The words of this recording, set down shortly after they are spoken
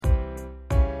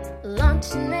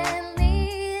launching and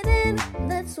leading,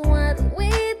 that's what we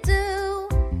do.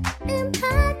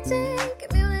 Impacting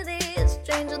communities,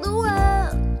 changing the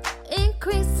world,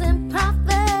 increasing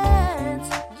profits.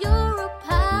 You're a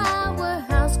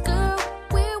powerhouse girl.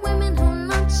 We're women who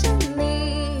launch and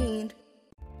lead.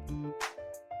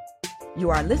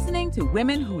 You are listening to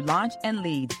Women Who Launch and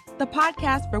Lead, the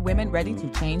podcast for women ready to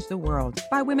change the world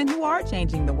by women who are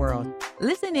changing the world.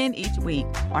 Listen in each week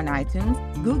on iTunes,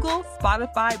 Google,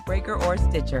 Spotify, Breaker, or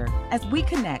Stitcher as we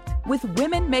connect with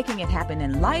women making it happen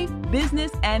in life,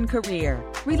 business, and career.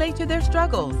 Relate to their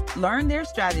struggles, learn their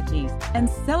strategies, and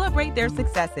celebrate their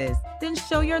successes. Then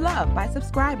show your love by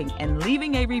subscribing and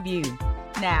leaving a review.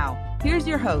 Now, here's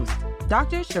your host,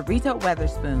 Dr. Sharita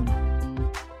Weatherspoon.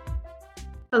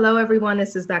 Hello, everyone.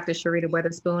 This is Dr. Sharita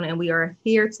Weatherspoon, and we are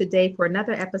here today for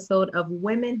another episode of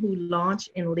Women Who Launch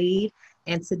and Lead.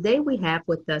 And today we have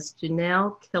with us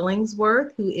Janelle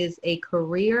Killingsworth, who is a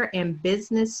career and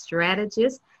business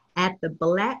strategist at the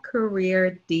Black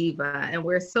Career Diva. And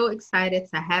we're so excited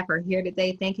to have her here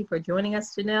today. Thank you for joining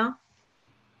us, Janelle.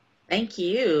 Thank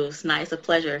you. It's nice, a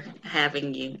pleasure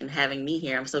having you and having me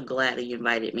here. I'm so glad that you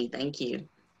invited me. Thank you.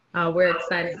 We're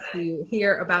excited to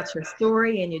hear about your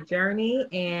story and your journey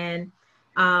and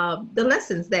the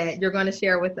lessons that you're going to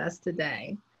share with us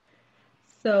today.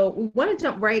 So we want to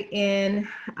jump right in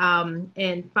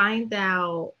and find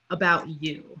out about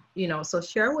you. So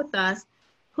share with us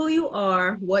who you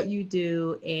are, what you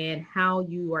do, and how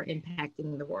you are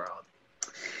impacting the world.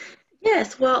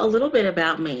 Yes, well, a little bit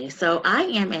about me. So I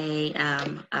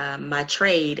am my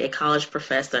trade, a college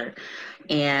professor,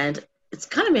 and it's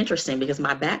kind of interesting because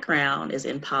my background is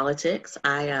in politics.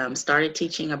 I started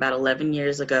teaching about 11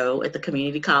 years ago at the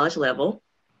community college level,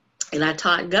 and I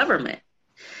taught government.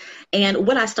 And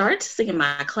what I started to see in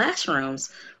my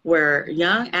classrooms were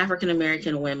young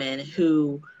African-American women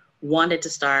who wanted to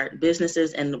start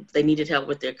businesses and they needed help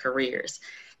with their careers.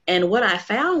 And what I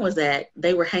found was that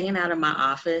they were hanging out in my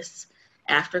office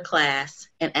after class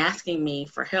and asking me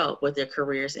for help with their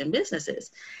careers and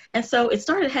businesses. And so it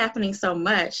started happening so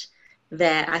much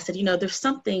that I said, there's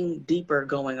something deeper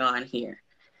going on here.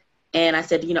 And I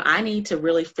said, I need to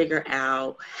really figure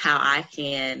out how I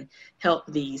can help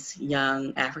these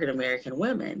young African-American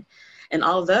women. And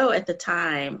although at the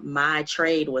time my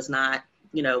trade was not,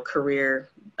 career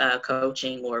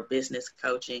coaching or business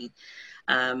coaching,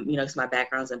 because my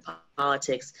background's in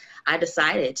politics, I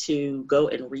decided to go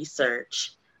and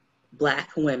research Black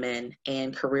women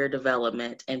and career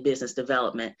development and business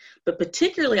development. But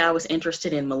particularly I was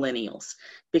interested in millennials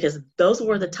because those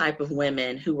were the type of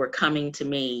women who were coming to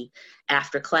me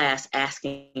after class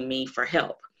asking me for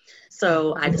help.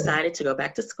 So I decided to go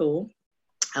back to school.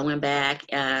 I went back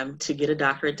to get a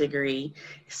doctorate degree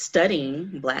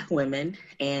studying Black women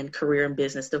and career and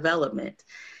business development,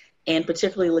 and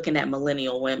particularly looking at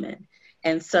millennial women.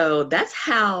 And so that's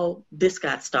how this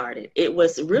got started. It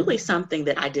was really something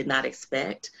that I did not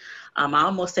expect. I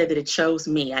almost say that it chose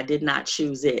me. I did not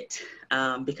choose it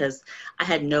because I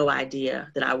had no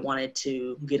idea that I wanted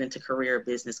to get into career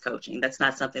business coaching. That's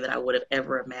not something that I would have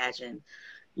ever imagined,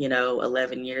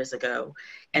 11 years ago.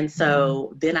 And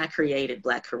so then I created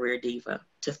Black Career Diva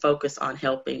to focus on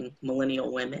helping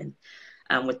millennial women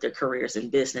with their careers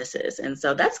and businesses. And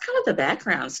so that's kind of the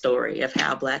background story of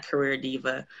how Black Career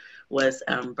Diva was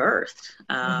birthed.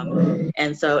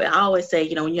 And so I always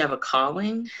say, when you have a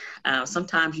calling,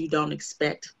 sometimes you don't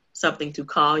expect something to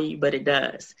call you, but it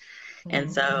does.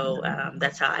 And so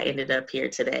that's how I ended up here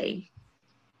today.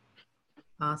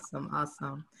 Awesome.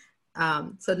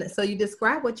 So you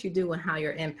describe what you do and how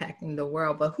you're impacting the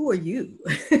world, but who are you?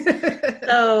 Who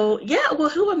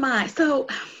am I? So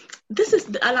this is,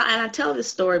 and I tell this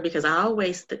story because I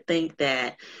always think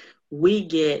that we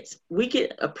get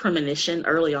a premonition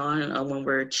early on when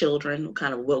we're children,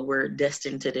 kind of what we're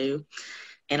destined to do.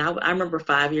 And I remember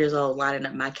 5 years old lining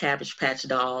up my Cabbage Patch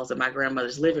dolls in my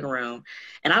grandmother's living room.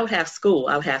 And I would have school.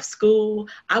 I would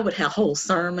have whole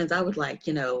sermons. I would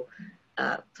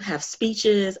have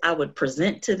speeches. I would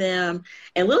present to them.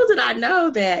 And little did I know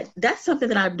that that's something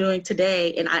that I'm doing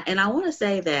today. And I want to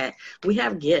say that we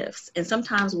have gifts. And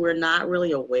sometimes we're not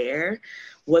really aware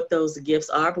what those gifts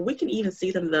are, but we can even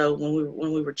see them though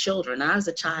when we were children. I was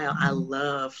a child, I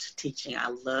loved teaching, I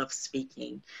loved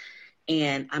speaking,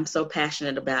 and I'm so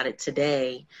passionate about it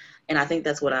today. And I think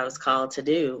that's what I was called to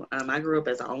do. I grew up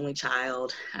as an only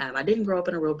child. I didn't grow up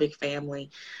in a real big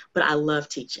family, but I love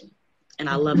teaching and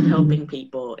I love helping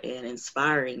people and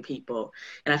inspiring people.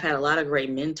 And I've had a lot of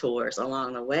great mentors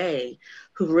along the way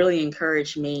who really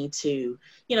encouraged me to,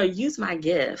 use my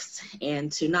gifts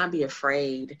and to not be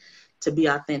afraid to be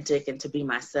authentic and to be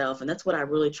myself. And that's what I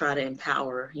really try to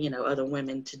empower, other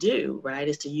women to do, right?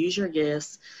 Is to use your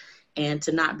gifts and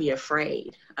to not be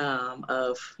afraid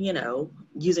of,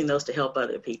 using those to help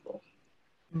other people.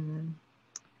 Mm-hmm.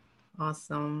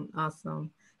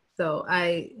 Awesome. So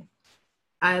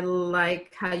I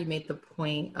like how you made the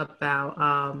point about,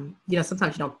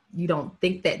 sometimes you don't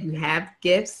think that you have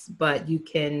gifts, but you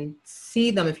can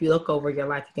see them. If you look over your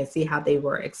life, you can see how they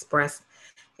were expressed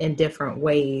in different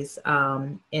ways.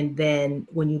 And then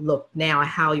when you look now at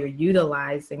how you're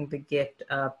utilizing the gift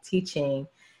of teaching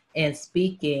and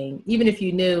speaking, even if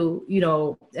you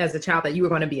knew, as a child that you were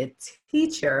going to be a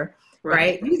teacher,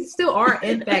 right? You still are,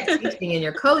 in fact, teaching and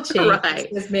you're coaching. Right.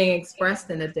 It's just being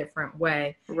expressed in a different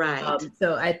way. Right.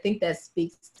 So I think that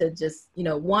speaks to just,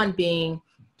 one being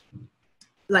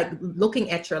like looking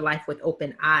at your life with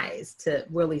open eyes to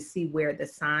really see where the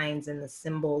signs and the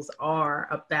symbols are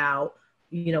about,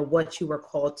 what you were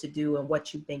called to do and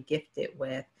what you've been gifted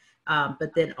with.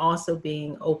 But then also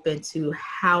being open to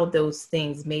how those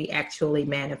things may actually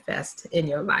manifest in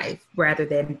your life, rather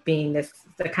than being the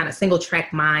kind of single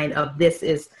track mind of this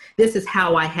is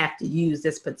how I have to use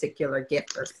this particular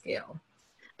gift or skill.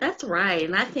 That's right.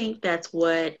 And I think that's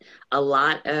what a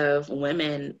lot of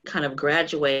women kind of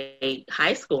graduate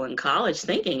high school and college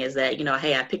thinking is that,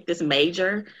 hey, I picked this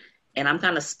major and I'm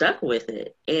kind of stuck with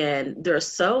it. And there are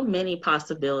so many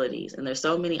possibilities and there's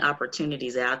so many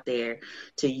opportunities out there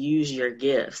to use your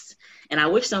gifts. And I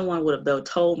wish someone would have, though,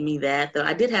 told me that. Though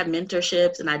I did have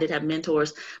mentorships and I did have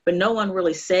mentors, but no one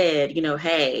really said,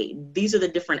 hey, these are the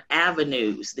different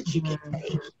avenues that you can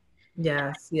take.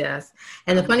 Yes.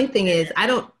 And the funny thing is, I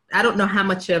don't know how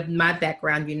much of my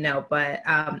background but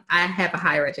I have a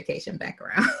higher education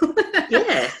background.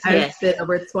 Yes. I've spent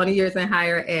over 20 years in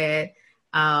higher ed.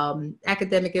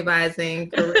 Academic advising,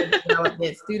 career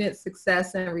development, student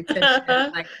success and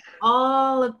retention, like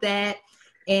all of that.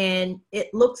 And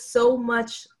it looks so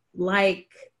much like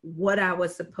what I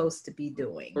was supposed to be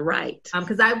doing. Right.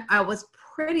 Because I was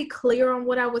pretty clear on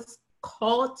what I was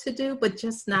called to do, but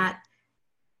just not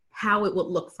how it would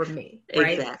look for me.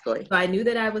 Right? Exactly. So I knew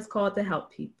that I was called to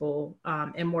help people,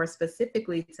 and more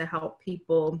specifically to help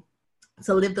people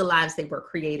to live the lives they were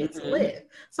created to live.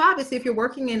 So obviously, if you're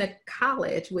working in a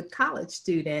college with college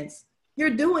students, you're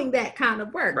doing that kind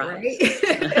of work, right?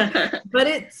 But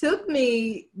it took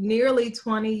me nearly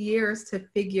 20 years to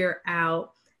figure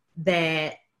out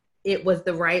that it was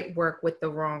the right work with the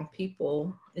wrong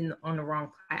people on the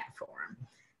wrong platform.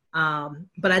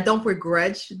 But I don't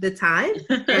begrudge the time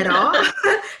at all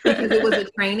because it was a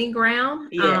training ground.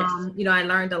 Yes. I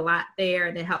learned a lot there,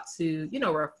 and it helped to,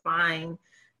 refine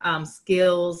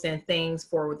skills and things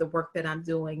for the work that I'm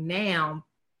doing now.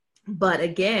 But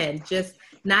again, just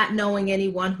not knowing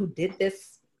anyone who did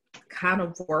this kind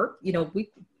of work, we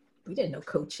didn't know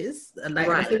coaches, like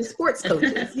I said, sports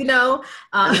coaches, we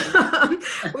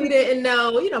didn't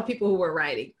know, people who were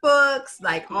writing books,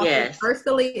 like authors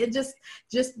personally. It just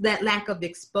that lack of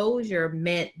exposure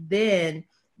meant then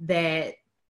that,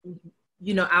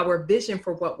 our vision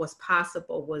for what was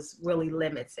possible was really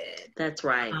limited. That's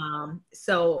right.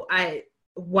 So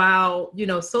while,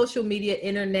 social media,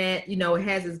 internet, it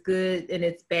has its good and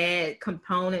its bad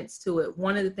components to it.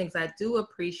 One of the things I do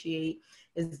appreciate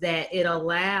is that it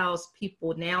allows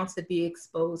people now to be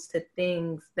exposed to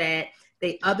things that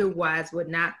they otherwise would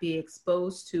not be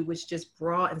exposed to, which just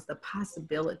broadens the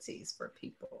possibilities for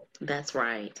people. That's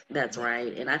right.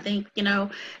 And I think,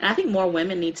 I think more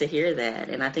women need to hear that.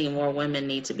 And I think more women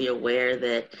need to be aware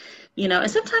that,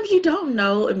 and sometimes you don't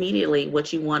know immediately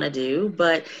what you want to do,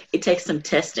 but it takes some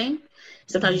testing.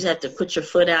 Sometimes you just have to put your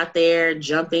foot out there,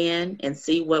 jump in and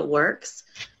see what works.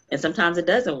 And sometimes it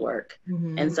doesn't work.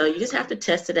 Mm-hmm. And so you just have to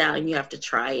test it out and you have to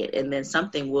try it, and then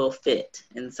something will fit.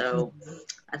 And so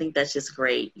I think that's just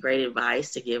great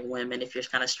advice to give women if you're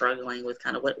kind of struggling with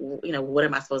kind of what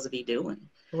am I supposed to be doing?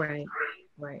 Right.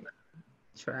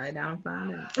 Try it out and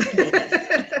find out.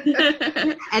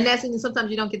 And sometimes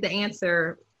you don't get the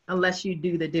answer unless you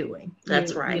do the doing.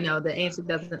 That's right. The answer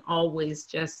doesn't always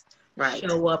just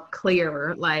show up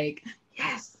clearer, like,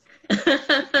 yes.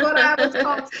 What I was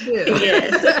called to do.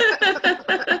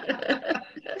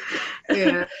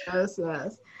 Yes.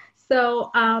 So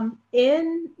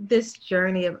in this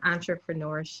journey of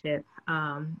entrepreneurship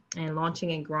and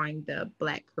launching and growing the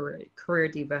Black Career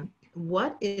Diva,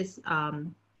 what is a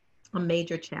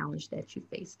major challenge that you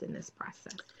faced in this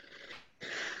process?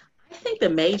 I think the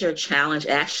major challenge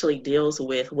actually deals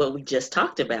with what we just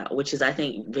talked about, which is, I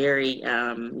think, very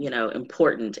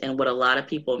important, and what a lot of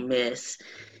people miss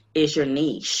is your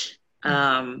niche.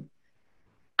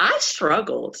 I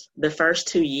struggled the first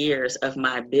 2 years of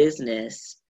my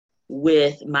business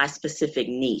with my specific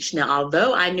niche. Now,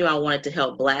 although I knew I wanted to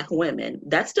help Black women,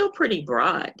 that's still pretty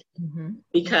broad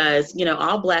because,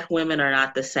 all Black women are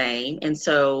not the same. And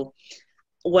so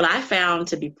what I found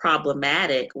to be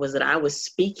problematic was that I was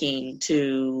speaking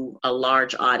to a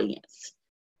large audience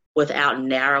without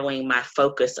narrowing my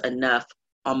focus enough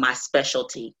on my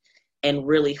specialty and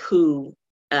really who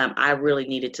I really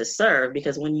needed to serve.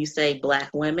 Because when you say Black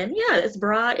women, yeah, it's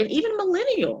broad. And even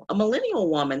a millennial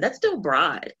woman, that's still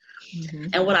broad.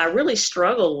 And what I really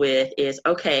struggle with is,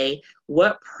 okay,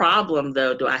 what problem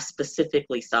though do I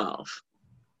specifically solve?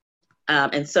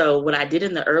 And so what I did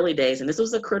in the early days, and this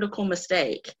was a critical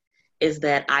mistake, is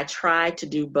that I tried to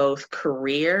do both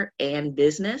career and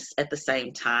business at the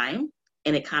same time.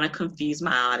 And it kind of confused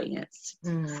my audience.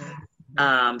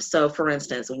 So for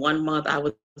instance, 1 month I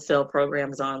would sell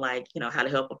programs on how to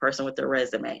help a person with their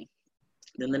resume.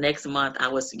 Then the next month I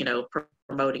was,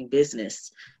 promoting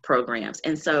business programs.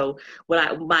 And so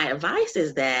my advice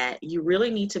is that you really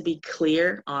need to be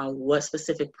clear on what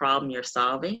specific problem you're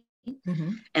solving.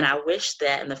 And I wish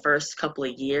that in the first couple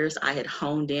of years I had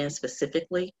honed in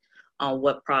specifically on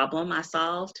what problem I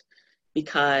solved,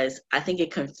 because I think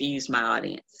it confused my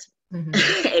audience. And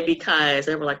because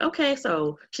they were like, okay,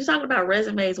 so she's talking about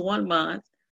resumes 1 month,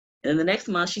 and the next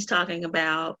month she's talking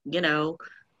about,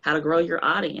 how to grow your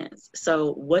audience.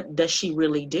 So what does she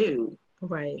really do?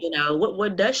 Right.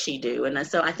 What does she do? And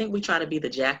so I think we try to be the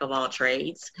jack of all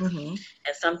trades. And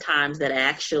sometimes that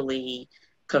actually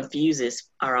confuses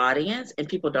our audience and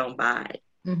people don't buy.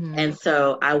 And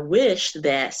so I wish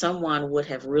that someone would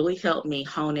have really helped me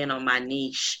hone in on my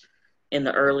niche in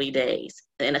the early days.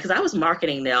 And because I was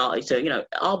marketing now to,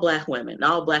 all Black women,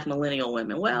 all Black millennial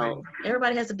women. Well,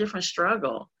 everybody has a different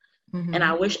struggle. And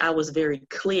I wish I was very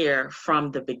clear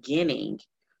from the beginning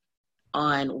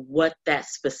on what that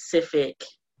specific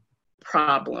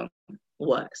problem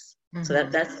was. So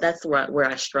that's where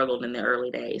I struggled in the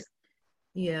early days.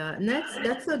 Yeah, and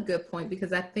that's a good point,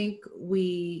 because I think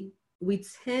we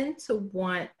tend to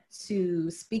want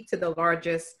to speak to the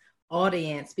largest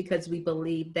audience because we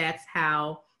believe that's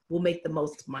how we'll make the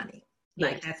most money.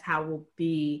 Like that's how we'll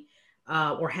be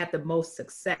or have the most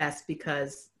success,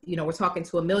 because we're talking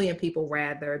to 1 million people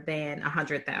rather than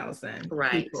 100,000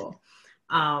 people.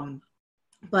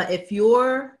 But if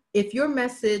your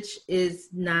message is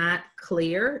not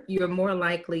clear, you're more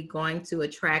likely going to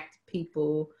attract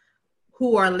people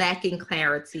who are lacking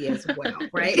clarity as well,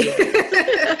 right?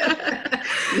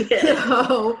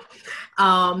 So,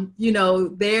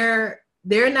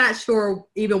 they're not sure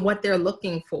even what they're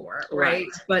looking for, right?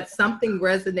 But something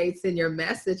resonates in your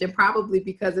message, and probably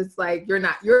because it's like you're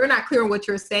not clear on what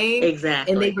you're saying.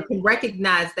 Exactly. And they can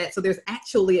recognize that. So there's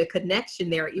actually a connection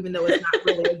there, even though it's not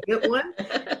really a good one.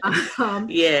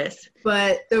 Yes.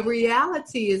 But the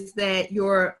reality is that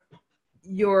you're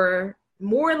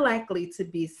more likely to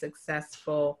be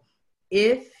successful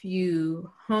if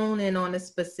you hone in on a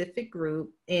specific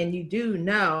group and you do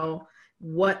know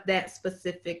what that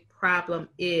specific problem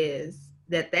is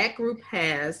that group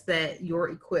has, that you're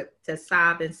equipped to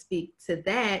solve and speak to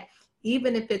that,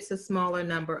 even if it's a smaller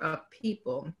number of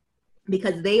people,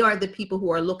 because they are the people who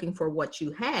are looking for what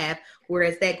you have.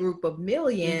 Whereas that group of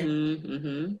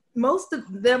million, most of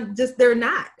them they're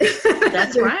not.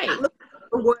 That's they're right. Not looking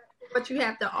for what you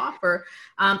have to offer.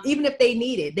 Even if they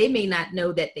need it, they may not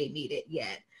know that they need it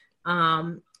yet.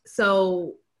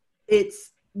 So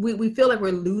we feel like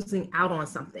we're losing out on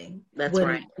something. That's when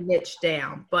right. you niche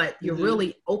down, but you're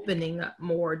really opening up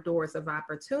more doors of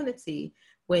opportunity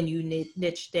when you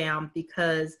niche down,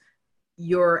 because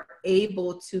you're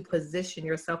able to position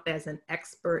yourself as an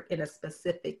expert in a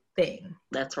specific thing.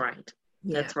 That's right.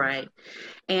 Yeah. That's right.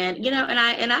 And,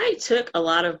 and I took a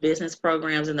lot of business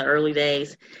programs in the early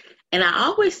days, and I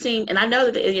always seem, and I know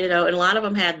that, and a lot of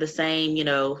them had the same,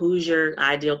 who's your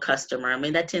ideal customer? I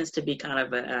mean, that tends to be kind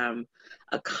of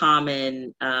a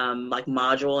common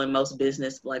module in most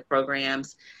business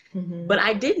programs. But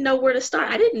I didn't know where to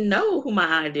start. I didn't know who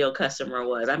my ideal customer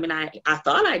was. I mean, I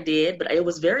thought I did, but it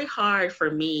was very hard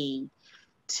for me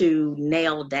to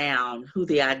nail down who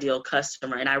the ideal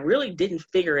customer. And I really didn't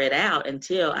figure it out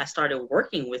until I started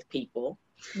working with people.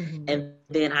 And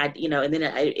then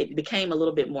it became a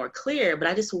little bit more clear, but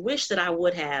I just wish that I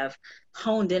would have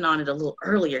honed in on it a little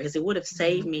earlier, because it would have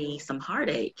saved me some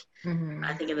heartache,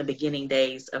 I think, in the beginning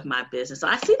days of my business. So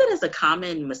I see that as a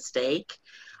common mistake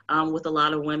with a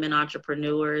lot of women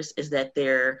entrepreneurs, is that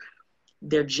they're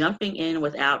jumping in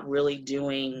without really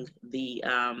doing the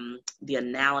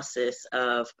analysis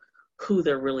of who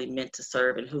they're really meant to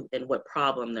serve and what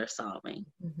problem they're solving.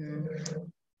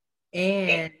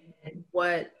 And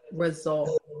what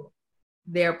result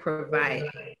they're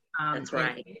providing. That's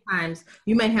right. Sometimes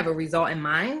you may have a result in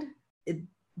mind,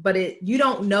 but you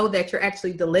don't know that you're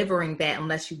actually delivering that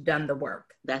unless you've done the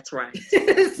work. That's right. So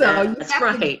that's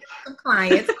right. To get some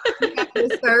clients, you have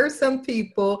to serve some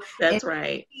people. That's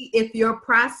right. If your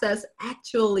process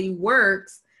actually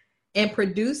works and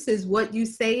produces what you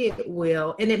say it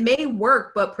will, and it may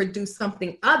work, but produce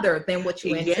something other than what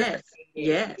you anticipated.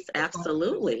 Yes,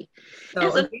 absolutely.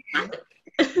 So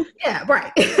yeah,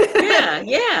 right.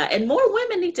 yeah. And more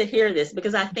women need to hear this,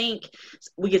 because I think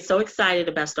we get so excited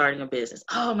about starting a business.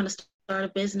 Oh, I'm going to start a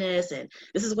business and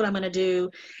this is what I'm going to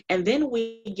do. And then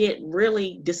we get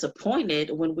really disappointed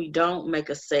when we don't make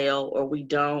a sale, or we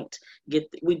don't do,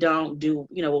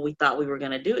 what we thought we were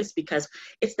going to do. It's because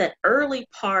it's that early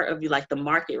part of like the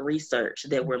market research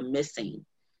that we're missing.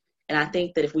 And I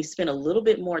think that if we spend a little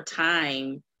bit more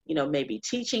time, maybe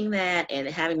teaching that and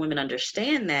having women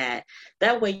understand that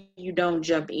way you don't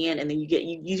jump in and then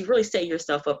you really set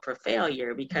yourself up for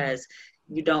failure, because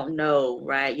you don't know,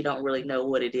 right? You don't really know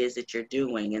what it is that you're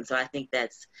doing. And so I think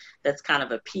that's kind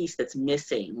of a piece that's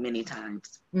missing many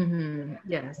times. Mm-hmm.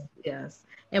 Yes.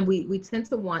 And we tend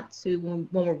to want to, when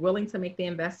we're willing to make the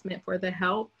investment for the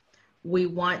help, we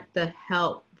want the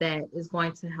help that is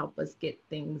going to help us get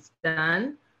things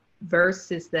done,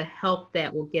 versus the help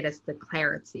that will get us the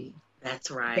clarity.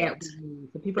 That's right. That we need.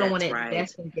 So people don't want to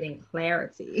invest in getting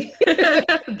clarity.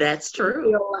 That's true.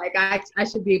 I feel like I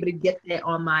should be able to get that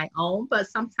on my own, but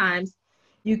sometimes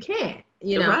you can't,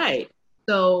 Right.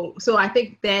 So I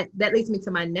think that leads me to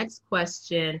my next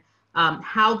question.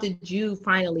 How did you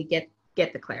finally get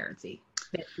the clarity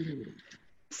that you needed?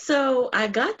 So I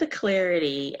got the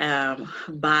clarity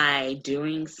by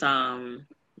doing some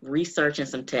research and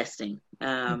some testing.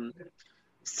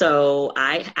 So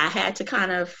I had to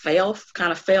kind of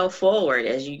fail forward,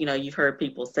 as you've heard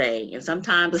people say, and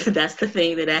sometimes that's the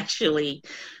thing that actually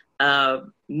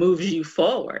moves you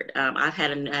forward. I've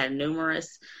had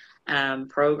numerous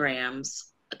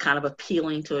programs kind of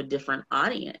appealing to a different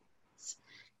audience,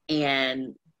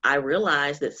 and I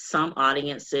realized that some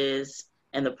audiences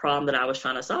and the problem that I was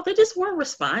trying to solve, they just weren't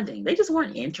responding. They just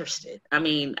weren't interested. I'm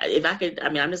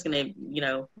just going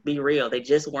to, be real. They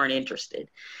just weren't interested.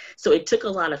 So it took a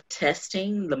lot of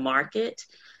testing the market.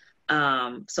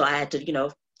 So I had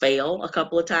to, fail a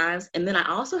couple of times. And then I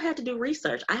also had to do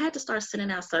research. I had to start sending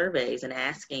out surveys and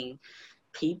asking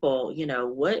people,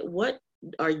 what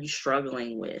are you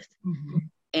struggling with? Mm-hmm.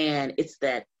 And it's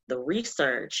that the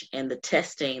research and the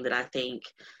testing that I think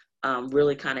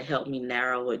really kind of helped me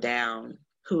narrow it down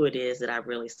who it is that I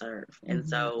really serve. And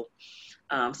so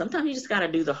sometimes you just got to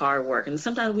do the hard work, and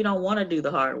sometimes we don't want to do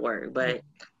the hard work, but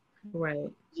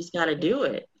you just got to do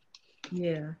it.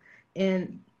 Yeah.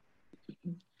 And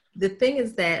the thing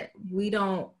is that we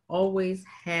don't always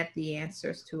have the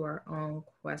answers to our own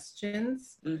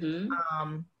questions.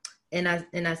 Mm-hmm. And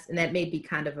that may be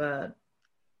kind of a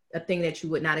thing that you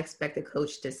would not expect a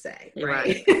coach to say.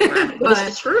 Right. But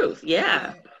it's the truth.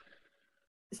 Yeah.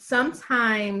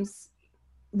 Sometimes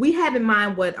we have in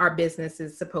mind what our business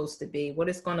is supposed to be, what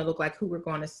it's going to look like, who we're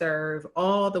going to serve,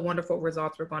 all the wonderful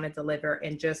results we're going to deliver,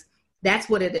 and just that's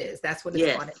what it is. That's what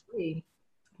it's going to be.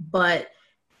 But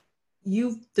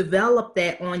you've developed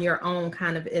that on your own,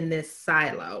 kind of in this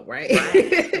silo, right?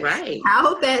 Right.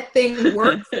 How that thing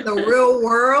works in the real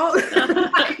world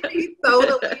might be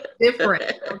totally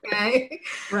different. Okay.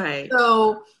 Right.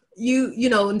 So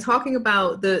in talking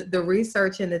about the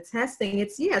research and the testing,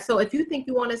 so if you think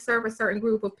you want to serve a certain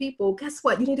group of people, guess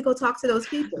what? You need to go talk to those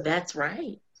people. That's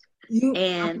right. Do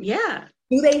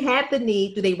they have the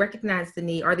need? Do they recognize the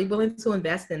need? Are they willing to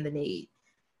invest in the need?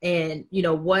 And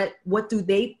what do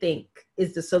they think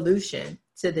is the solution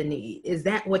to the need? Is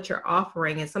that what you're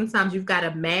offering? And sometimes you've got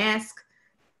to mask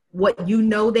what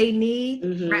they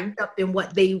need wrapped up in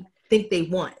what they think they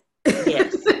want.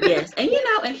 Yes. And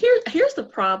and here's the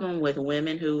problem with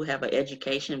women who have an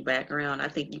education background. I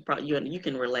think you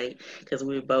can relate, because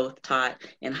we were both taught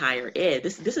in higher ed.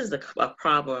 This is a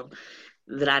problem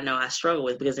that I know I struggle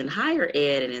with, because in higher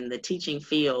ed and in the teaching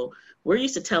field, we're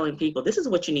used to telling people this is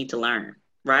what you need to learn,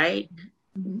 right?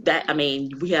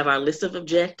 Mm-hmm. We have our list of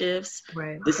objectives.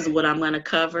 Right. This is what I'm going to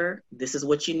cover. This is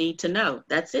what you need to know.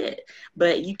 That's it.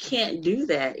 But you can't do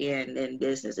that in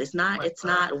business. It's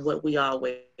not what we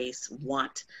always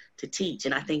want to teach.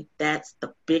 And I think that's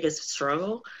the biggest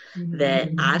struggle that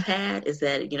I've had, is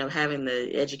that, having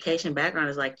the education background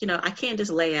is like, I can't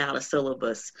just lay out a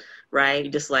syllabus,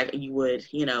 right? Just like you would,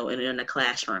 in a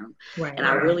classroom. Right. And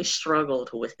I really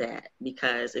struggled with that,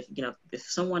 because if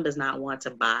someone does not want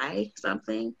to buy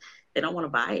something, they don't want to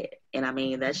buy it.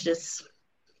 And that's just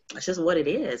what it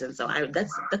is. And so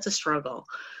that's a struggle.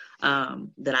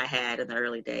 that I had in the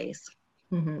early days.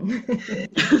 Mm-hmm.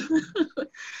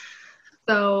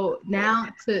 So now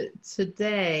to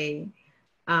today,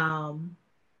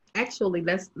 actually,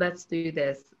 let's do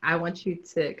this. I want you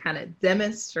to kind of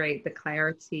demonstrate the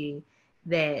clarity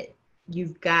that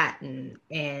you've gotten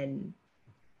and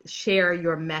share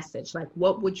your message. Like,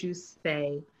 what would you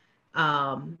say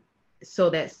so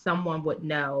that someone would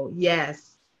know,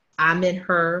 yes, I'm in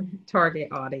her target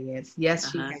audience.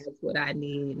 Yes, she has what I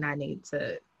need, and I need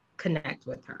to connect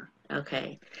with her.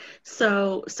 Okay.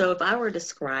 So if I were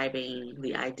describing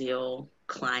the ideal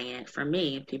client for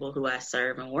me, people who I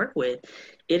serve and work with,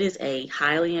 it is a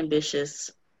highly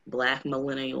ambitious Black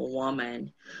millennial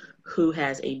woman who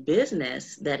has a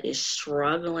business that is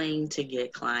struggling to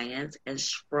get clients and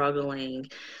struggling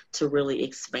to really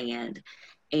expand.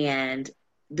 And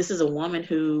this is a woman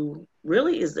who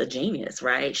really is a genius,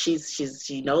 right? She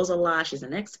knows a lot. She's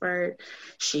an expert.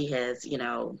 She has,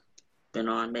 been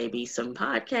on maybe some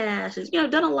podcasts,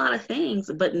 done a lot of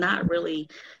things, but not really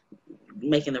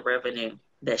making the revenue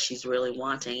that she's really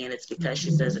wanting. And it's because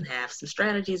she doesn't have some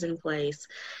strategies in place.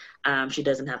 She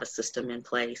doesn't have a system in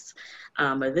place.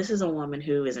 But this is a woman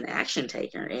who is an action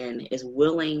taker and is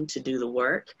willing to do the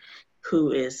work,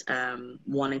 who is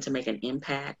wanting to make an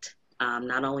impact,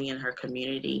 not only in her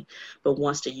community, but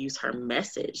wants to use her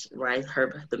message, right?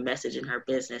 The message in her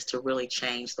business to really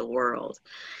change the world.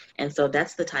 And so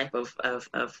that's the type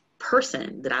of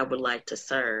person that I would like to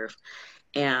serve.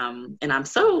 And I'm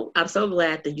so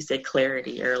glad that you said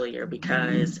clarity earlier,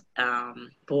 because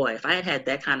boy, if I had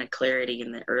that kind of clarity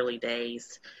in the early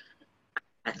days,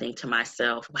 I think to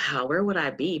myself, wow, where would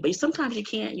I be? But sometimes you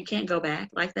can't go back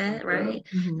like that, right?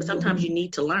 But sometimes you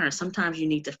need to learn. Sometimes you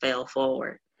need to fail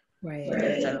forward.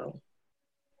 Right. So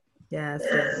yes,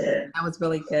 that was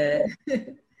really good.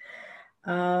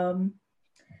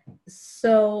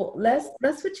 So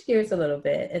let's switch gears a little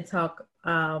bit and talk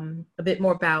a bit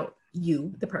more about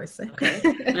you, the person.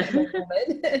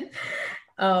 Okay.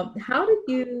 How did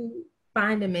you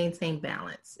find and maintain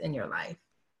balance in your life?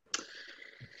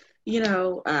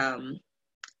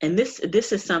 And this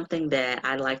is something that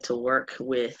I like to work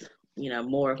with,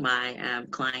 more of my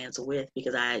clients with,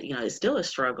 because it's still a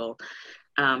struggle.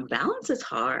 Balance is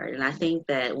hard. And I think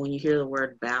that when you hear the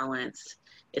word balance,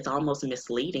 it's almost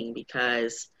misleading,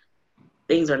 because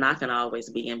things are not going to always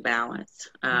be in balance.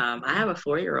 I have a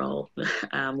 4-year-old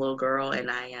little girl, and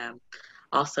I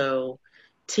also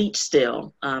teach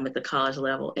still at the college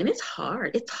level. And it's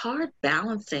hard. It's hard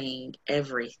balancing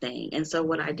everything. And so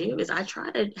what I do is I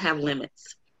try to have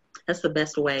limits. That's the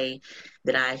best way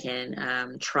that I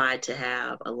can try to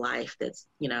have a life that's,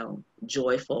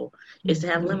 joyful, is to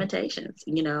have limitations.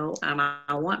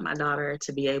 I want my daughter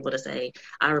to be able to say,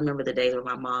 I remember the days when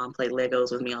my mom played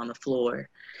Legos with me on the floor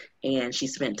and she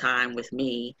spent time with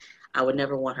me. I would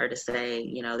never want her to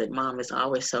say, that mom is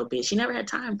always so busy. She never had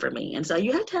time for me. And so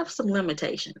you have to have some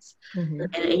limitations.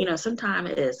 And,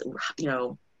 sometimes it is,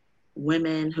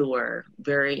 women who are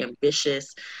very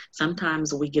ambitious,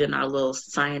 sometimes we get in our little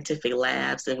scientific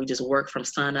labs and we just work from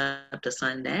sun up to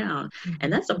sundown.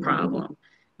 And that's a problem,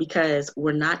 because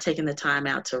we're not taking the time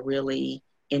out to really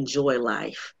enjoy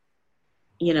life,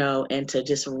 and to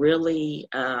just really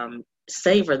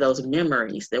savor those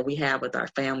memories that we have with our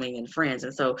family and friends.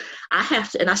 And so I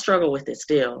have to, and I struggle with it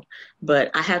still, but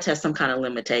I have to have some kind of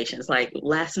limitations. Like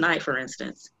last night, for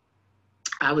instance,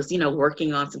 I was,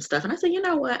 working on some stuff, and I said, you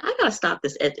know what, I got to stop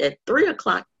this at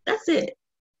 3:00. That's it.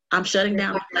 I'm shutting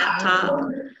down the laptop.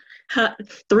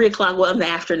 3:00, well, in the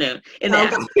afternoon.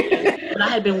 But I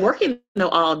had been working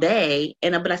all day,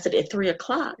 but I said at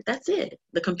 3:00, that's it.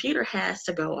 The computer has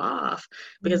to go off,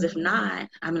 because if not,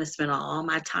 I'm going to spend all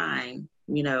my time,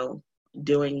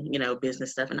 doing,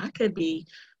 business stuff, and I could be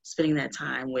spending that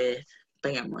time with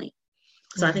family.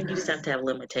 So I think you just have to have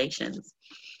limitations.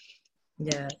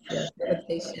 Yes,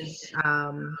 limitations,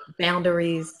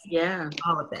 boundaries. Yeah.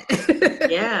 All of that.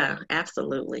 Yeah,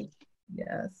 absolutely.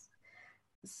 Yes.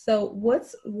 So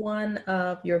what's one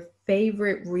of your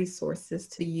favorite resources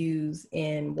to use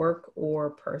in work or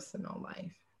personal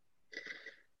life?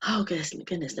 Oh,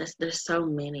 goodness, there's so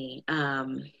many.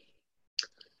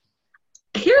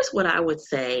 Here's what I would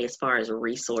say as far as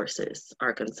resources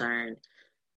are concerned.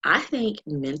 I think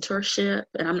mentorship,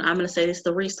 and I'm going to say this,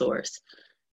 the resource.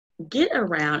 Get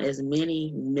around as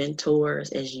many mentors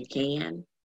as you can,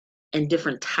 and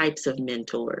different types of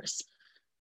mentors.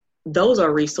 Those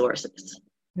are resources.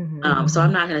 So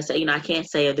I'm not going to say, I can't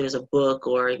say if there's a book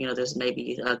or, there's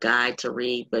maybe a guide to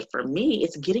read. But for me,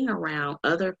 it's getting around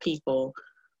other people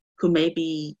who may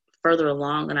be further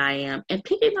along than I am and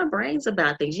picking their brains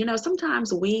about things.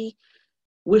 Sometimes we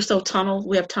we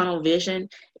have tunnel vision,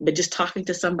 but just talking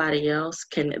to somebody else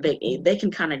they can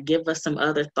kind of give us some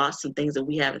other thoughts and things that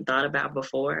we haven't thought about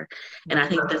before. And I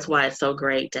think that's why it's so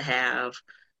great to have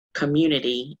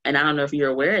community. And I don't know if you're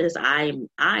aware of this.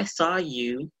 I saw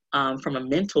you from a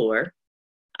mentor.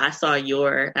 I saw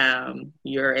your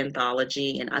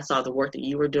anthology, and I saw the work that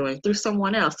you were doing through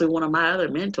someone else, through one of my other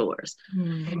mentors.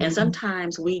 Mm-hmm. And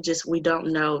sometimes we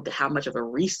don't know how much of a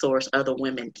resource other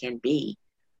women can be.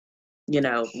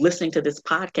 Listening to this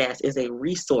podcast is a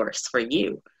resource for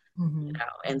you. Mm-hmm.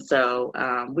 And so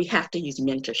we have to use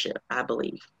mentorship, I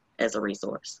believe, as a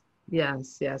resource.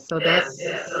 Yes. So that's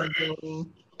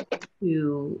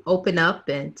to open up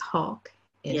and talk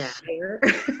and share.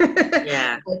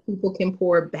 Yeah. So people can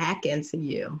pour back into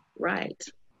you. Right.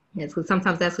 Yes, because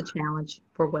sometimes that's a challenge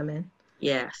for women.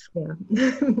 Yes. Yeah.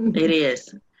 It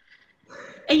is.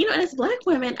 And as Black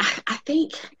women, I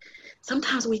think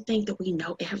sometimes we think that we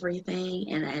know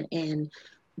everything, and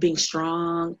being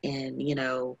strong and,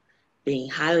 being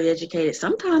highly educated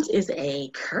sometimes is a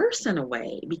curse in a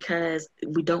way, because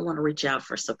we don't want to reach out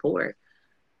for support.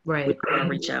 Right. We don't want to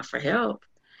reach out for help.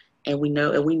 And we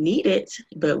know, and we need it,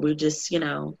 but we just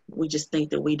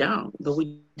think that we don't, but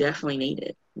we definitely need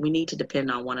it. We need to depend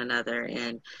on one another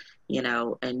and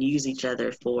use each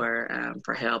other for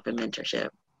help and mentorship.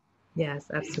 Yes,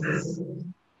 absolutely.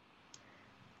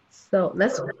 So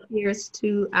let's switch gears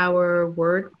to our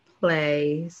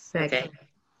wordplay section. Okay.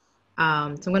 So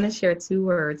I'm going to share 2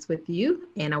 words with you,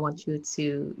 and I want you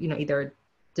to, either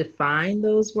define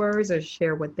those words or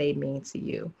share what they mean to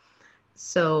you.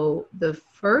 So the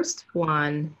first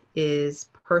one is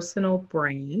personal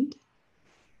brand.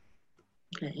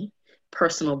 Okay.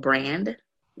 Personal brand.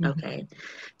 Mm-hmm. Okay.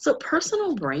 So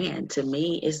personal brand to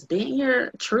me is being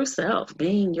your true self,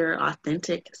 being your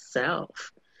authentic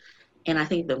self. And I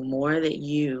think the more that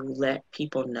you let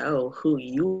people know who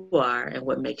you are and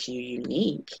what makes you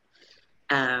unique,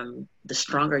 the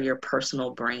stronger your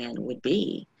personal brand would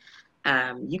be.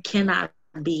 You cannot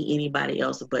be anybody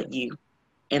else but you.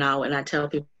 And I tell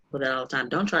people that all the time,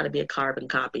 don't try to be a carbon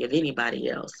copy of anybody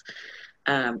else.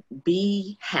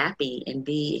 Be happy and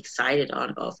be excited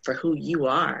for who you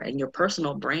are. And your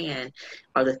personal brand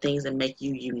are the things that make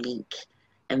you unique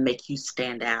and make you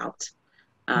stand out.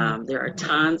 There are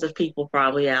tons of people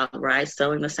probably out, right,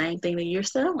 selling the same thing that you're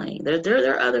selling.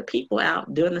 There are other people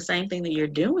out doing the same thing that you're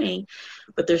doing,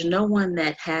 but there's no one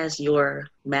that has your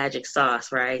magic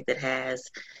sauce, right, that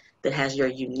has your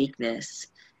uniqueness.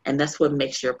 And that's what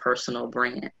makes your personal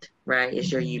brand, right,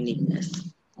 is your uniqueness.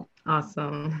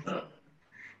 Awesome.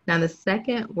 Now, the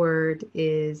second word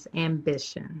is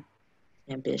ambition.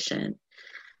 Ambition.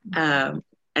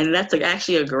 And that's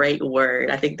actually a great word.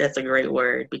 I think that's a great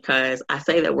word because I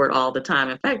say that word all the time.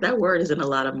 In fact, that word is in a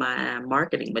lot of my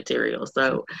marketing material.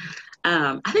 So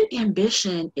I think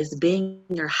ambition is being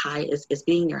your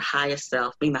highest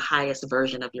self, being the highest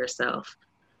version of yourself,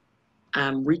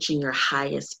 reaching your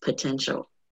highest potential.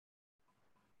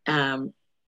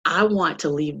 I want to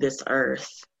leave this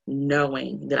earth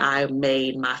knowing that I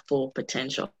made my full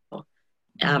potential.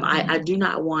 I do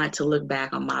not want to look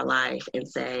back on my life and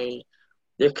say,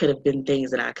 there could have been things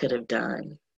that I could have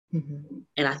done. Mm-hmm.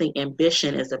 And I think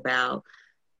ambition is about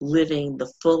living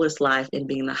the fullest life and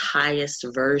being the highest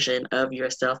version of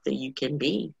yourself that you can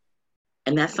be.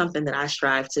 And that's something that I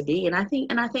strive to be. And I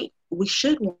think we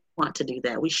should want to do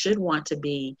that. We should want to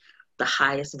be the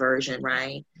highest version,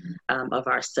 right, of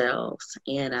ourselves.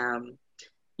 And,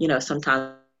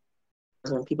 sometimes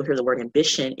when people hear the word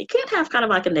ambition, it can have kind of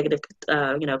like a negative,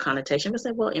 connotation. But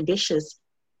say, well, ambitious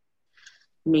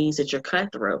means that you're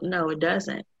cutthroat. No, it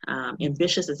doesn't.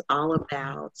 Ambitious is all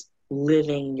about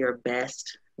living your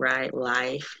best, right,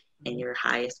 life and your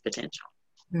highest potential.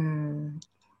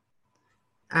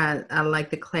 I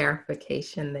like the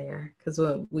clarification there, because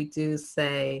when we do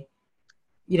say,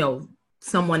 they're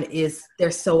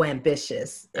so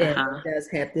ambitious, and it does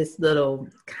have this little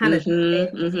kind of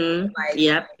like,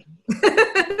 yep.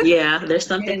 Yeah, there's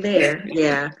something there.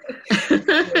 Yeah.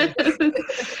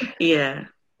 Yeah.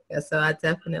 Yeah, so I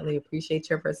definitely appreciate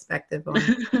your perspective on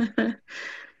it.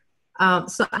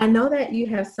 So I know that you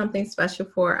have something special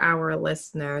for our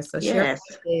listeners. So share what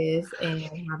it is and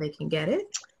how they can get it.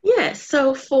 Yes.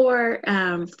 So for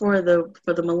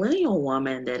the millennial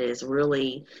woman that is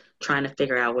really trying to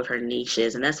figure out what her niche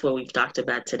is, and that's what we've talked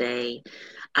about today,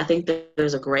 I think that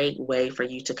there's a great way for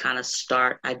you to kind of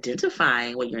start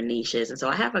identifying what your niche is. And so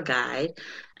I have a guide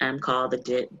called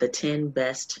the 10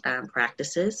 Best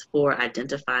Practices for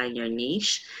Identifying Your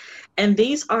Niche. And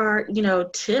these are,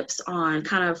 tips on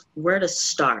kind of where to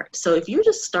start. So if you're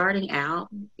just starting out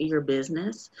your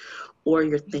business, or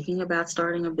you're thinking about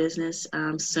starting a business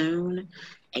soon,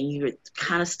 and you're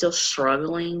kind of still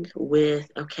struggling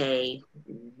with, okay,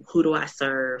 who do I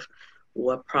serve?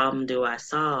 What problem do I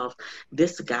solve?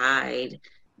 This guide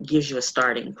gives you a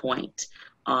starting point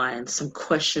on some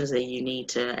questions that you need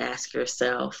to ask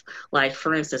yourself. Like,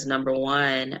 for instance, number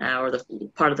one, or the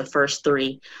part of the first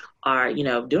three are,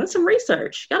 doing some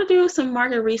research. You got to do some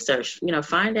market research,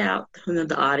 find out who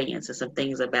the audience and some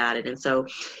things about it. And so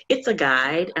it's a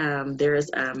guide. There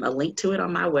is a link to it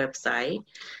on my website,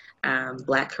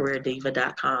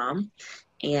 blackcareerdiva.com.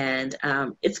 And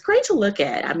it's great to look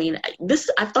at. I mean,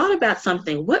 I thought about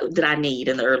something. What did I need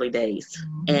in the early days?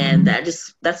 And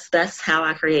that's how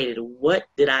I created. What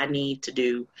did I need to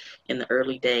do in the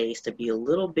early days to be a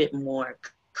little bit more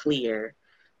clear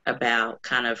about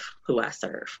kind of who I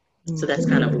serve? So that's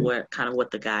kind of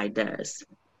what the guide does.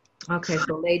 Okay,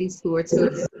 so ladies who are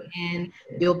tuning in,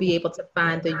 you'll be able to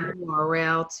find the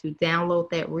URL to download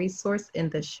that resource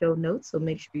in the show notes. So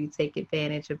make sure you take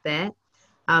advantage of that.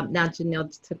 Now,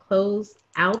 Janelle, to close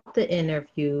out the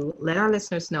interview, let our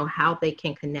listeners know how they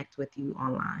can connect with you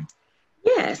online.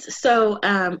 Yes. So,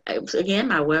 again,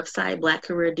 my website,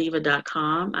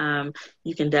 blackcareerdiva.com.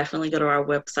 You can definitely go to our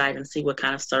website and see what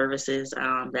kind of services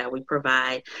that we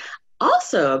provide.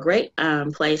 Also, a great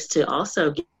place to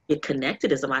also get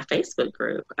connected is in my Facebook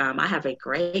group. I have a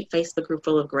great Facebook group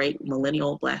full of great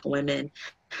millennial Black women.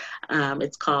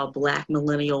 It's called Black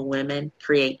Millennial Women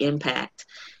Create Impact.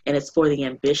 And it's for the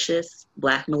ambitious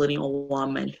Black millennial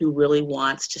woman who really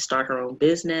wants to start her own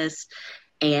business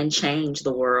and change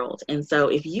the world. And so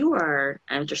if you are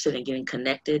interested in getting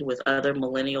connected with other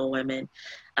millennial women,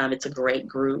 it's a great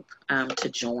group to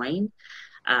join.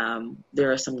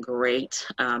 There are some great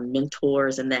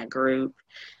mentors in that group,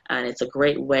 and it's a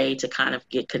great way to kind of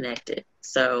get connected.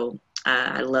 So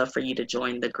I'd love for you to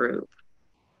join the group.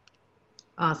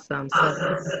 Awesome.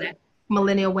 So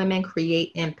Millennial Women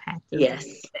Create Impact. Yes.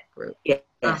 That group. Yes.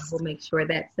 We'll make sure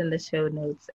that's in the show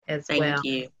notes as well. Thank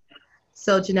you.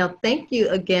 So Janelle, thank you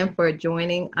again for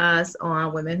joining us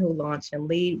on Women Who Launch and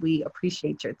Lead. We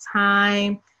appreciate your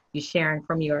time, you sharing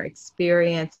from your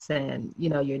experience and,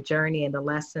 your journey and the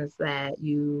lessons that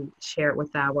you shared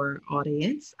with our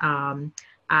audience.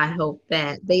 I hope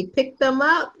that they pick them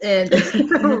up and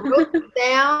wrote them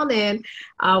down and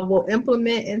will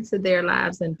implement into their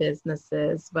lives and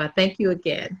businesses. But thank you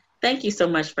again. Thank you so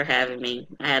much for having me.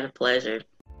 I had a pleasure.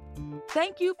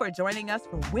 Thank you for joining us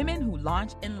for Women Who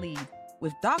Launch and Lead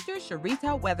with Dr.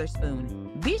 Sharita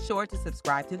Weatherspoon. Be sure to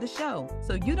subscribe to the show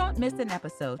so you don't miss an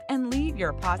episode and leave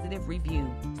your positive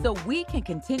review so we can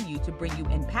continue to bring you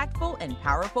impactful and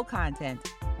powerful content.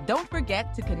 Don't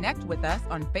forget to connect with us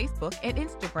on Facebook and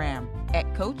Instagram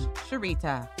at Coach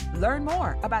Sharita. Learn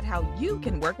more about how you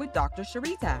can work with Dr.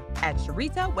 Sharita at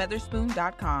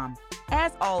SharitaWeatherspoon.com.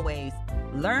 As always,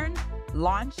 learn,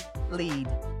 launch, lead.